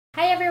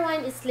Hi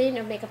everyone, it's Lynn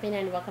of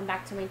Makeuppinay and welcome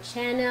back to my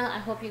channel. I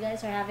hope you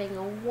guys are having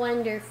a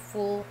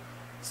wonderful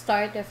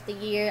start of the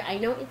year. I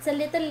know it's a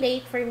little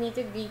late for me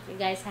to greet you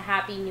guys a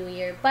happy new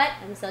year, but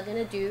I'm still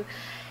gonna do.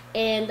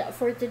 And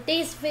for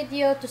today's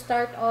video, to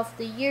start off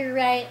the year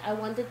right, I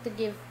wanted to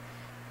give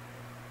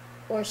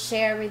or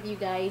share with you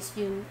guys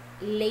yung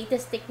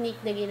latest technique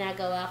na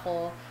ginagawa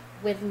ko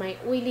with my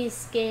oily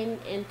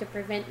skin and to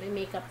prevent my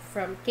makeup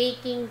from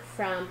caking,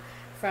 from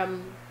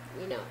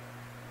you know,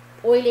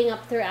 oiling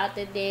up throughout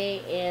the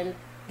day. And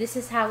this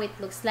is how it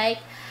looks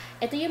like.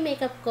 Ito yung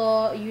makeup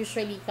ko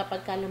usually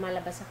kapag ka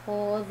lumalabas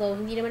ako, though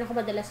hindi naman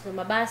ako madalas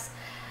lumabas.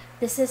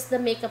 This is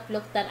the makeup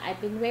look that I've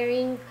been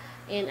wearing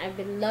and I've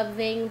been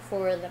loving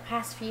for the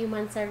past few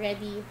months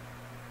already.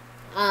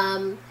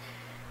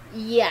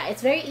 Yeah,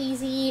 it's very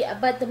easy,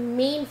 but the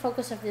main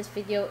focus of this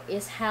video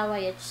is how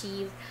I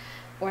achieve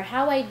or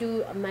how I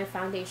do my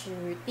foundation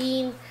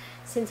routine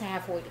since I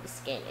have oily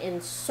skin.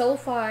 And so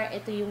far,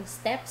 ito yung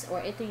steps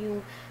or ito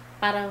yung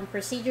parang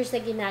procedures na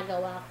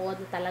ginagawa ko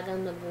na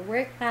talagang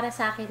nag-work para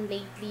sa akin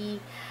lately.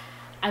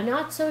 I'm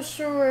not so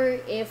sure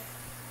if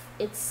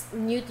it's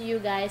new to you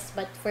guys,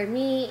 but for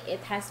me,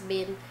 it has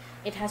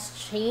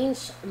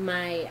changed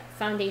my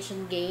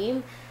foundation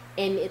game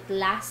and it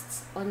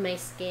lasts on my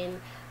skin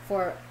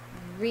for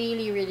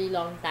really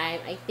long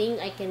time. I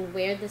think I can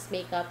wear this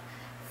makeup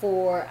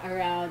for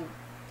around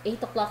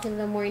 8 o'clock in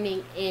the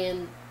morning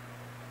and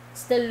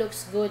still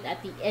looks good at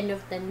the end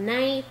of the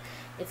night.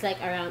 It's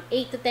like around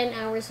 8 to 10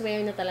 hours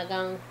wear na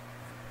talagang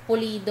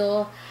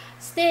pulido.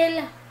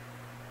 Still,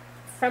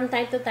 from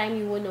time to time,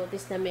 you will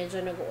notice na medyo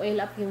nag-oil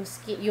up yung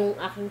skin, yung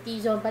aking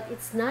T-zone, but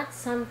it's not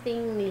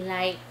something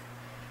like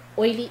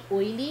oily,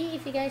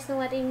 if you guys know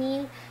what I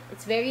mean.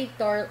 It's very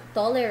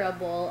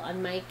tolerable on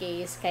my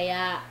case,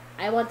 kaya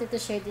I wanted to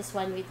share this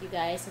one with you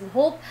guys and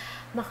hope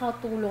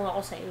makatulong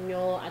ako sa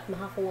inyo at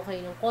makakuha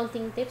kayo ng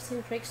konting tips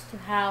and tricks to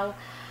how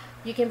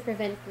you can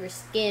prevent your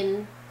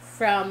skin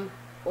from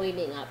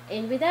oiling up.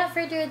 And without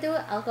further ado,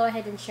 I'll go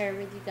ahead and share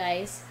with you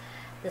guys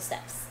the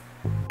steps.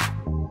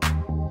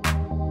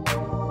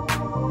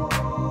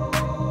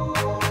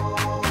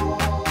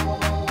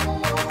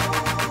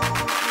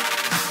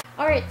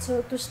 Alright, so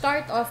to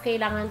start off,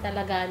 kailangan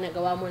talaga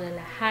nagawa mo na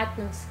lahat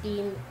ng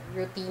skin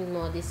routine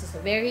mo. This is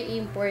very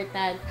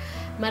important.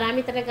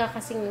 Marami talaga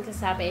kasing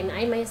nagsasabi, and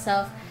I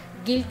myself,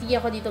 guilty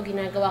ako dito,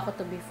 ginagawa ko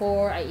to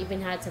before. I even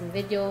had some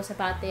videos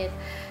about it,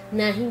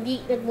 na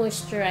hindi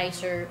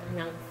nag-moisturizer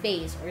ng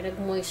face or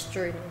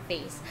nag-moisture ng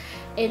face.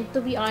 And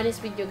to be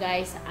honest with you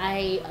guys,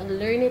 I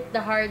learned it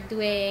the hard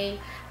way.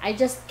 I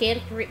just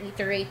can't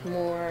reiterate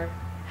more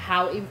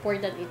how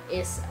important it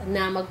is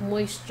na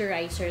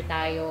mag-moisturizer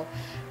tayo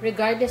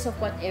regardless of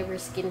whatever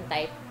skin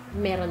type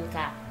meron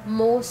ka.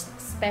 Most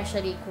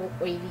especially kung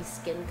oily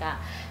skin ka.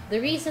 The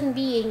reason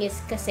being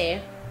is kasi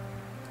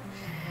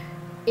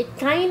it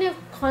kind of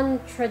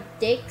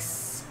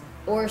contradicts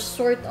or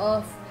sort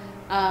of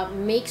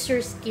makes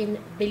your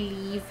skin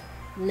believe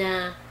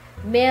na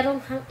meron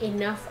kang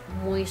enough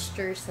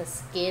moisture sa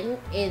skin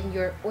and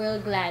your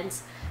oil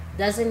glands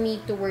doesn't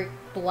need to work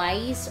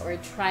twice or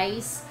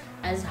thrice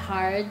as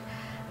hard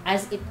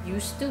as it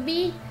used to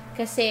be.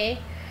 Kasi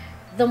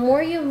the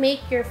more you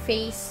make your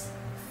face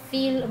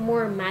feel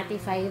more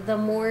mattified, the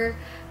more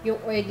yung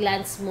oil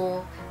glands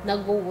mo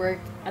nag-work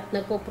at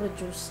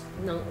nagpo-produce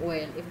ng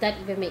oil, if that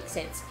even makes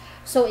sense.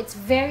 So it's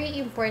very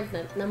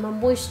important na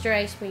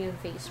ma-moisturize mo yung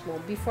face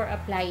mo before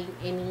applying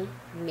any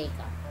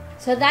makeup.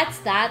 So that's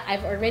that.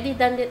 I've already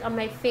done it on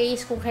my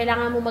face. Kung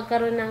kailangan mo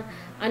magkaroon ng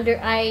under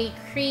eye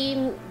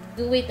cream,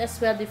 do it as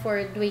well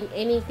before doing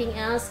anything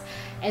else.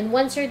 And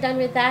once you're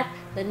done with that,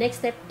 the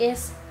next step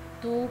is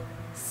to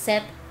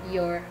set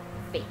your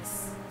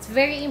face. It's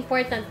very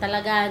important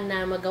talaga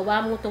na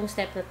magawa mo tong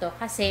step na to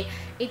kasi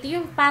ito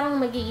yung parang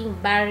magiging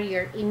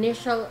barrier,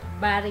 initial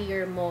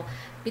barrier mo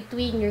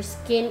between your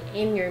skin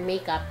and your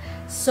makeup.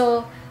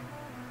 So,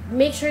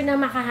 make sure na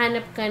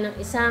makahanap ka ng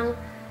isang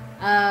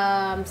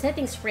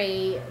setting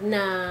spray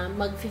na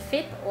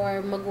mag-fit or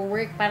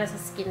mag-work para sa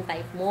skin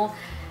type mo.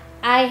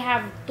 I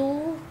have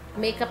two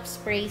makeup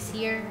sprays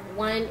here.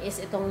 One is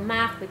itong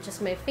MAC, which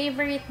is my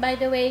favorite, by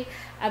the way.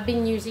 I've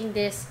been using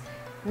this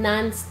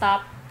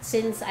non-stop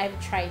since I've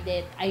tried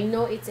it. I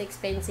know it's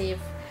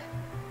expensive,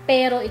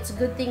 pero it's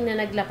good thing na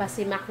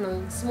naglabas si MAC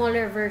ng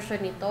smaller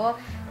version nito.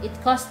 It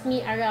cost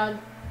me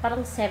around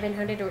parang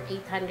 700 or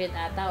 800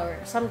 ata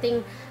or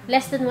something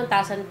less than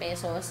 1,000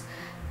 pesos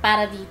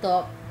para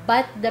dito.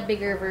 But the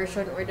bigger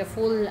version or the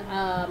full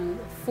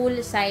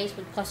size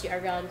would cost you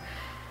around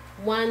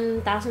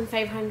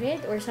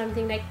 1,500 or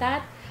something like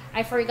that.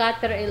 I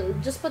forgot, pero I'll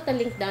just put the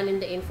link down in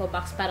the info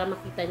box para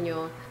makita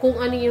nyo kung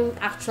ano yung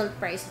actual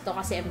price ito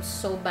kasi I'm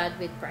so bad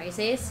with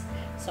prices.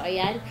 So,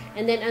 ayan.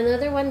 And then,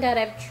 another one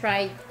that I've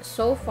tried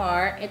so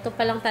far, ito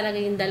pa lang talaga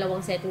yung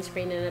dalawang setting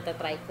spray na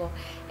natatry ko.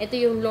 Ito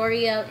yung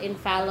Loreal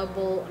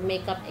Infallible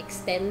Makeup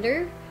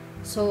Extender.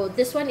 So,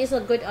 this one is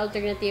a good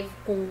alternative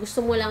kung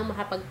gusto mo lang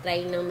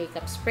makapag-try ng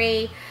makeup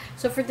spray.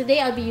 So, for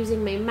today, I'll be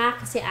using my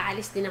MAC kasi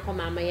aalis din ako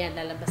mamaya.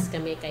 Lalabas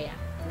kami kaya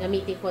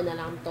gamitin ko na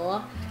lang to.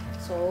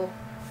 So,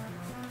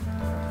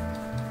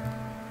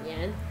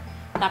 yan.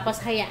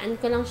 Tapos, hayaan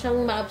ko lang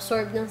siyang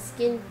ma-absorb ng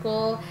skin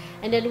ko.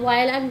 And then,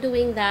 while I'm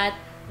doing that,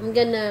 I'm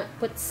gonna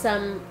put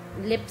some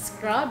lip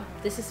scrub.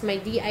 This is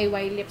my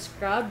DIY lip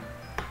scrub.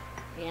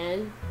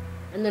 Ayan.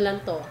 Ano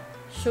lang to?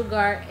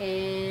 Sugar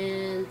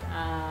and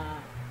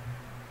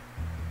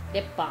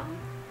lip balm.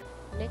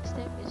 Next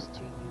step is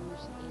to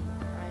use a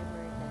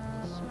primer that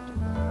is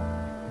suitable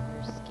for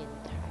your skin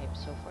type.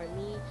 So for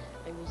me,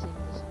 I'm using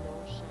this No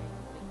Shine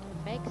Quick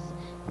Effects.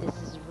 This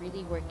is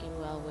really working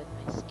well with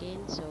my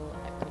skin, so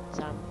I put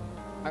some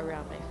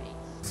around my face.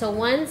 So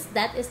once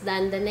that is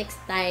done, the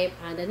next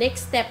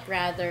step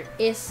rather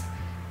is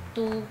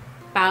to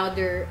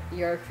powder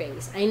your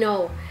face. I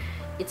know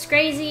it's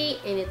crazy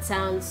and it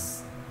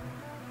sounds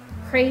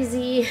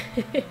crazy,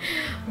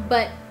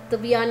 but to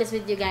be honest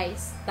with you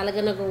guys,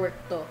 talaga nag-work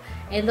to.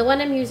 And the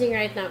one I'm using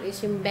right now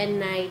is yung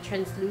Nye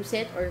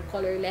Translucent or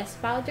Colorless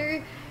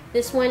Powder.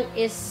 This one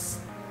is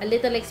a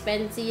little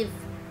expensive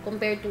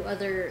compared to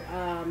other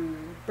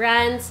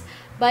brands.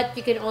 But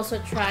you can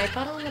also try,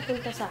 parang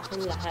napunta sa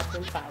akin lahat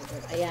ng powder.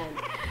 Ayan.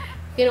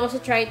 You can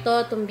also try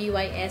itong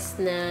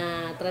BYS na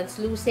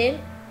translucent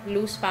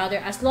loose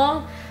powder. As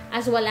long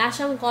as wala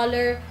siyang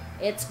color,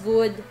 it's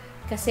good.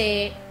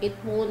 Kasi it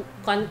won't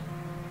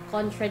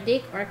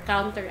contradict or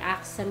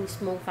counteract sa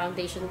mismong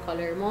foundation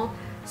color mo.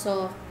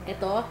 So,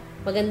 ito,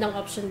 magandang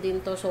option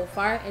din to so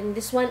far. And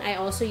this one, I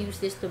also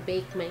use this to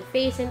bake my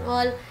face and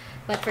all.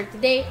 But for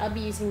today, I'll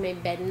be using my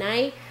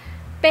Nye.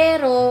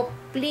 Pero,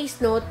 please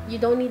note, you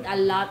don't need a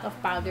lot of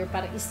powder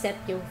para iset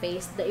yung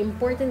face. The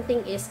important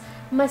thing is,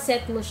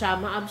 maset mo siya,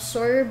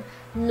 ma-absorb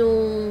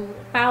nung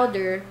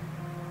powder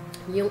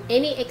yung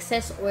any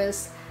excess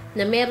oils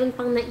na meron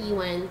pang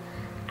naiwan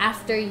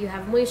after you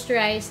have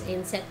moisturized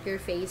and set your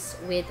face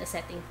with a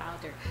setting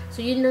powder.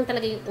 So, yun lang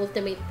talaga yung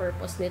ultimate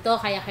purpose nito,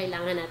 kaya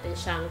kailangan natin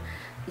siyang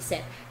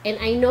iset.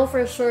 And I know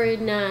for sure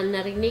na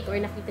narinig or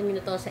nakita nyo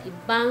na to sa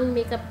ibang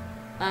makeup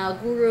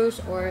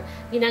gurus or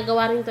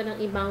ginagawa rin to ng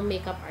ibang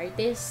makeup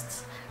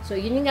artists. So,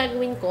 yun yung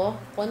gagawin ko.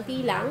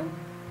 Konti lang.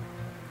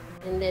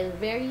 And then,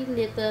 very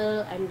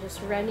little. I'm just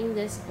running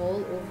this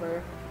all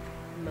over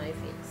my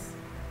face.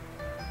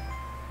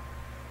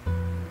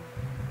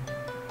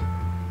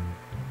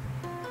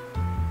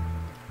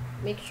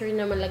 Make sure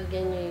na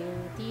malagyan nyo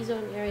yung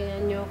T-zone area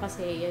nyo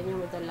kasi yan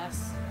yung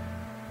madalas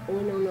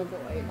unang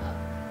nag-oil up.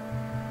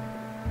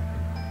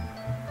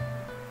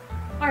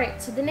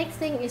 Alright, so the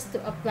next thing is to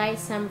apply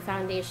some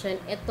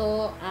foundation.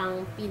 Ito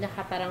ang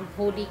pinaka parang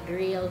holy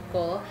grail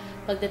ko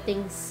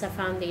pagdating sa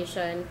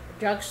foundation.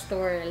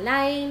 Drugstore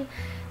line.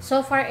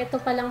 So far,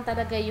 ito pa lang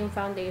talaga yung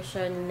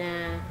foundation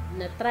na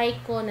na-try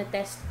ko,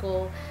 na-test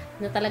ko,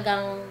 na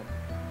talagang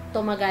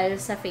tumagal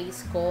sa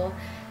face ko.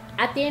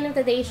 At the end of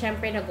the day,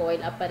 syempre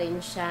nag-oil up pa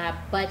rin siya.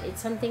 But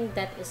it's something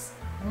that is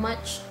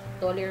much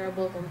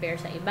tolerable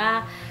compared sa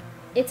iba.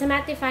 It's a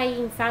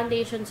mattifying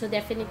foundation, so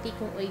definitely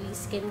kung oily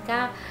skin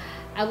ka,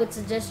 I would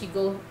suggest you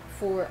go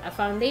for a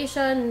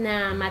foundation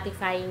na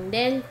mattifying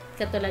din,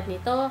 katulad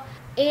nito.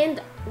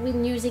 And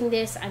when using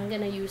this, I'm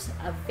gonna use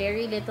a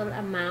very little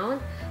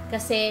amount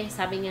kasi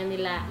sabi nga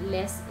nila,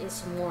 less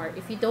is more.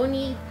 If you don't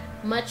need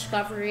much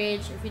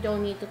coverage, if you don't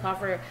need to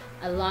cover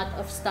a lot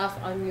of stuff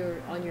on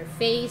your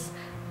face,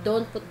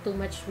 don't put too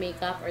much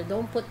makeup or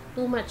don't put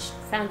too much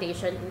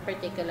foundation in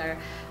particular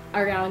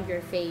around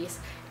your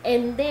face.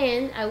 And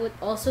then, I would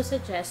also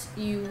suggest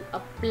you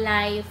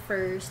apply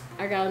first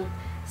around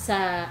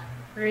sa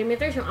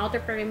perimeters, yung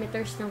outer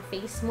perimeters ng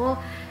face mo,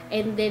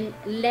 and then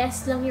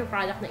less lang yung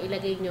product na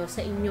ilagay nyo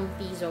sa inyong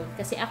T-zone.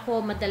 Kasi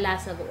ako,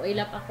 madalas nag-oil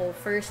up ako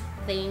first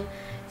thing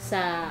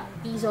sa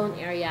T-zone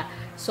area.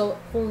 So,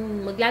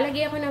 kung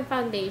maglalagay ako ng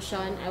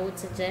foundation, I would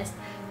suggest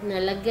na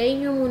lagay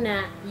nyo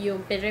muna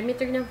yung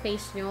perimeter ng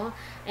face nyo,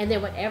 and then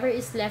whatever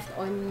is left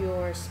on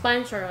your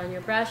sponge or on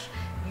your brush,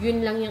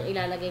 yun lang yung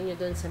ilalagay nyo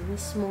dun sa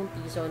mismong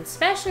T-zone,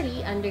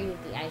 especially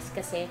underneath the eyes.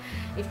 Kasi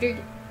if you're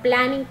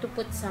planning to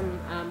put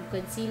some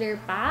concealer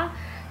pa,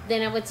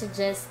 then I would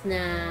suggest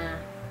na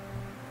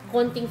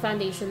konting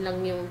foundation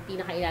lang yung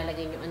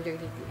pinaka-ilalagay nyo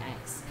underneath the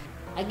eyes.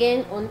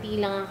 Again, onti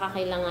lang ang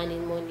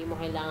kakailanganin mo. Hindi mo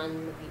kailangan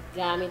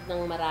gamit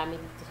ng marami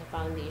dito sa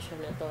foundation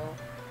na to.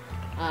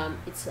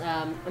 It's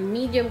a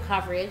medium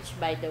coverage,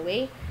 by the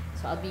way.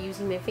 So, I'll be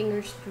using my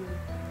fingers to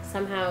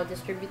somehow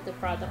distribute the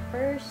product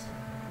first.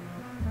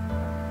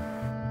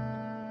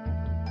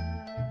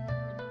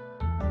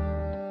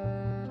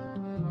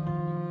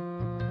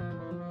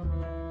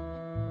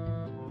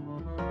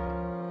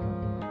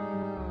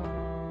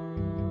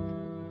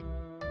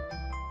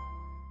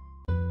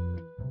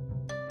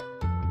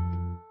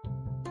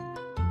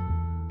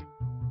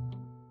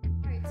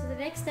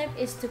 Next step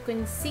is to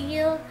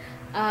conceal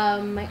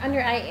my under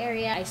eye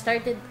area. I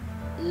started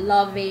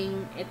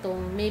loving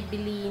itong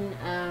Maybelline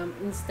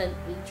Instant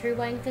Age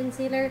Rewind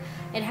Concealer.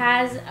 It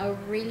has a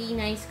really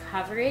nice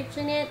coverage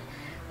in it,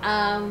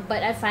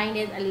 but I find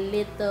it a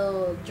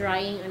little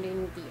drying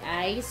underneath the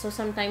eyes. So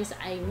sometimes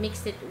I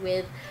mixed it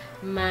with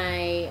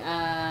my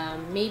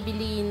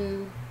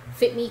Maybelline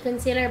Fit Me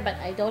Concealer, but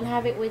I don't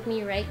have it with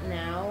me right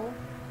now.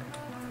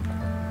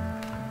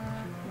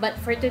 But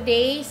for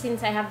today,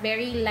 since I have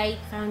very light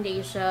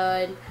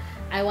foundation,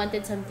 I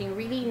wanted something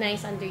really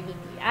nice underneath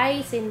the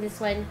eyes. And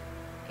this one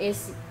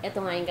is, ito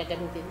nga yung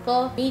gagamitin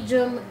ko.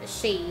 Medium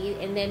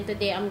shade. And then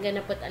today, I'm gonna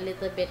put a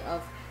little bit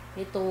of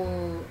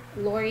itong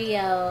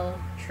L'Oreal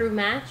True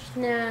Match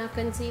na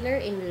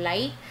concealer in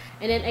light.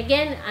 And then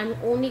again, I'm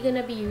only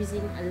gonna be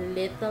using a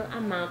little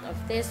amount of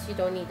this. You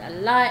don't need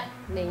a lot.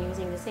 And then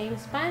using the same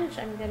sponge,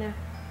 I'm gonna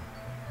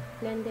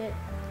blend it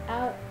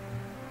out.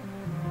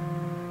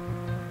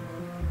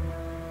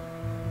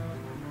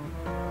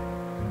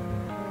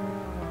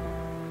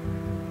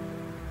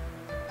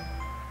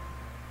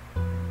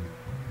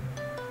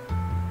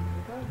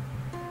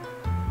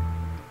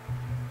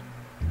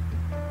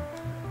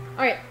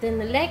 Alright, then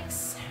the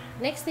next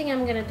thing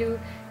I'm gonna do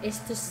is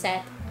to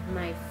set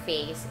my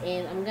face.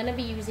 And I'm gonna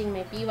be using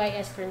my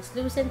BYS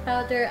Translucent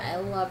Powder.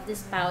 I love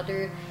this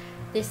powder.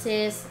 This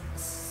is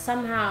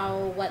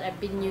somehow what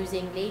I've been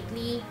using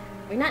lately.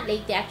 Or not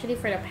lately, actually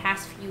for the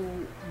past few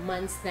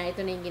months na ito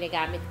na yung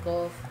ginagamit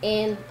ko.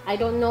 And I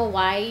don't know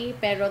why,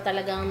 pero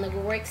talagang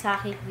nag-work sa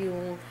akin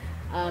yung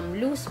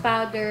loose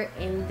powder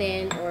and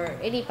then, or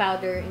any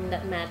powder in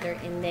that matter,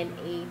 and then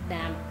a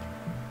damp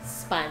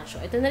sponge.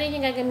 So, ito na rin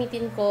yung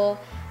gagamitin ko.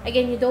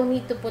 Again, you don't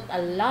need to put a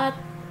lot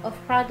of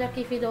product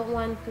if you don't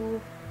want to.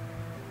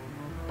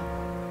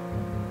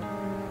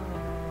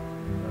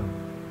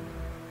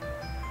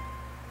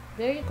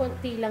 Very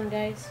konti lang,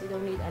 guys. You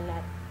don't need a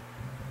lot.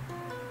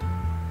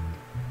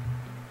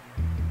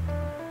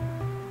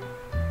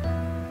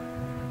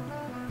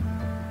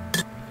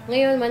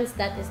 Ngayon, once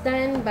that is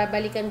done,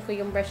 babalikan ko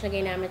yung brush na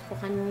ginamit ko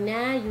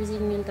kanina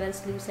using yung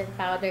translucent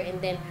powder,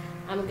 and then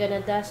I'm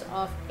gonna dust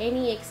off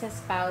any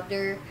excess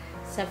powder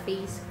sa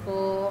face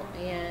ko.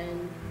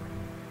 Ayan.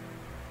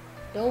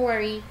 Don't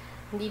worry.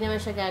 Hindi naman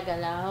siya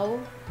gagalaw.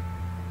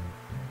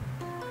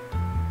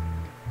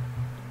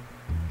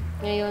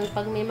 Ngayon,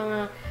 pag may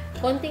mga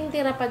konting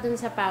tira pa dun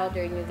sa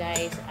powder nyo,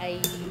 guys, I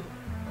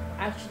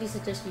actually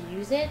suggest you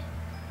use it.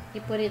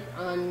 You put it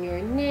on your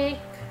neck,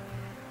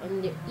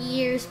 on your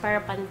ears, para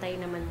pantay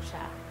naman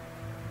siya.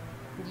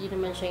 Hindi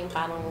naman siya yung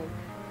parang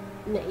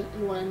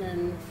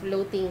naiiwanan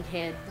floating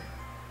head.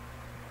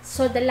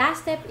 So, the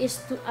last step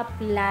is to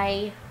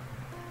apply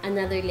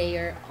another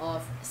layer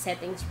of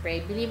setting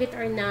spray. Believe it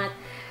or not,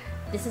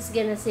 this is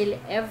gonna seal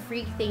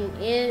everything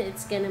in.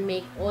 It's gonna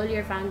make all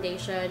your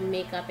foundation,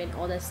 makeup, and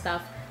all the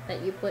stuff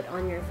that you put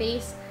on your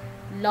face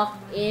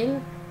locked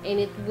in, and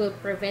it will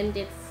prevent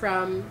it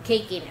from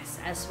cakiness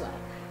as well.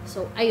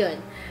 So, ayun.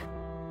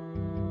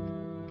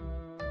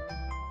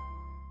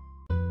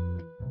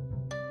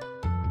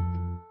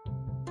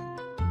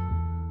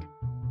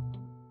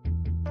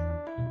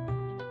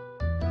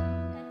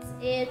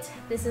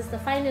 This is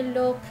the final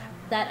look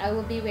that I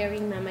will be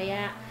wearing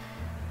mamaya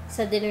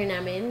sa dinner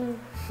namin.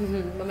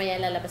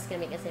 Mamaya lalabas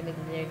kami kasi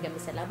mag-dinner kami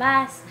sa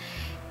labas.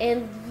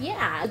 And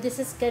yeah,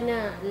 this is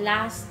gonna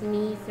last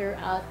me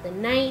throughout the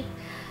night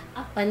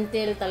up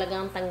until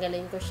talagang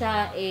tanggalin ko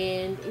siya.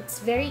 And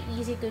it's very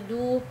easy to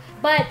do.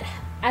 But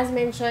as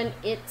mentioned,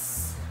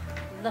 it's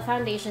the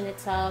foundation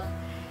itself.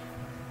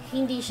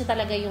 Hindi siya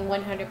talaga yung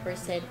 100%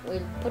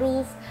 oil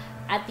proof.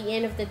 At the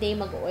end of the day,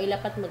 mag-oil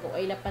up pa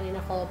rin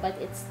ako. But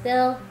it's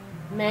still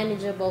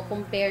manageable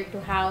compared to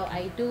how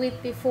I do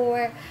it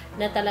before,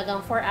 na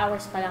talagang 4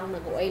 hours pa lang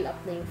nag-oil up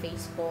na yung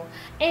face ko.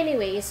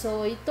 Anyway,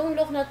 so itong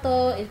look na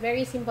to is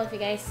very simple. If you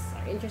guys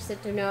are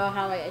interested to know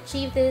how I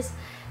achieve this,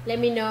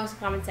 let me know sa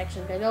comment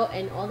section below,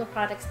 and all the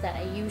products that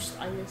I used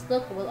on this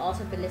look will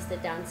also be listed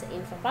down sa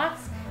info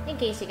box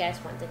in case you guys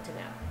wanted to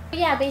know.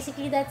 Yeah,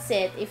 basically that's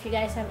it. If you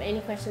guys have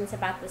any questions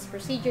about this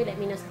procedure, let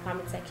me know in the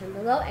comment section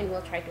below and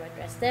we'll try to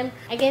address them.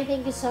 Again,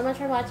 thank you so much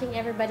for watching,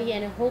 everybody,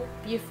 and I hope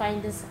you find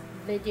this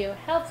video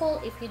helpful.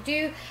 If you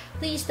do,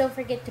 please don't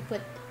forget to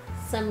put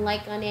some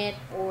like on it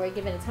or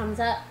give it a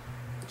thumbs up.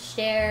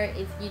 Share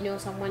if you know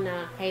someone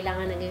na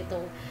kailangan ng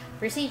ganitong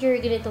procedure,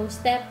 ganitong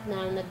step,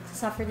 na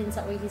nagsuffer din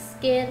sa oily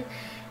skin,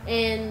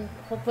 and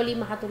hopefully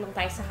makatulong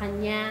tayo sa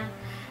kanya.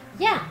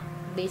 Yeah,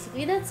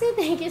 basically that's it.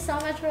 Thank you so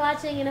much for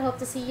watching, and I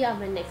hope to see you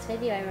on my next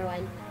video,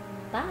 everyone.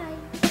 Bye!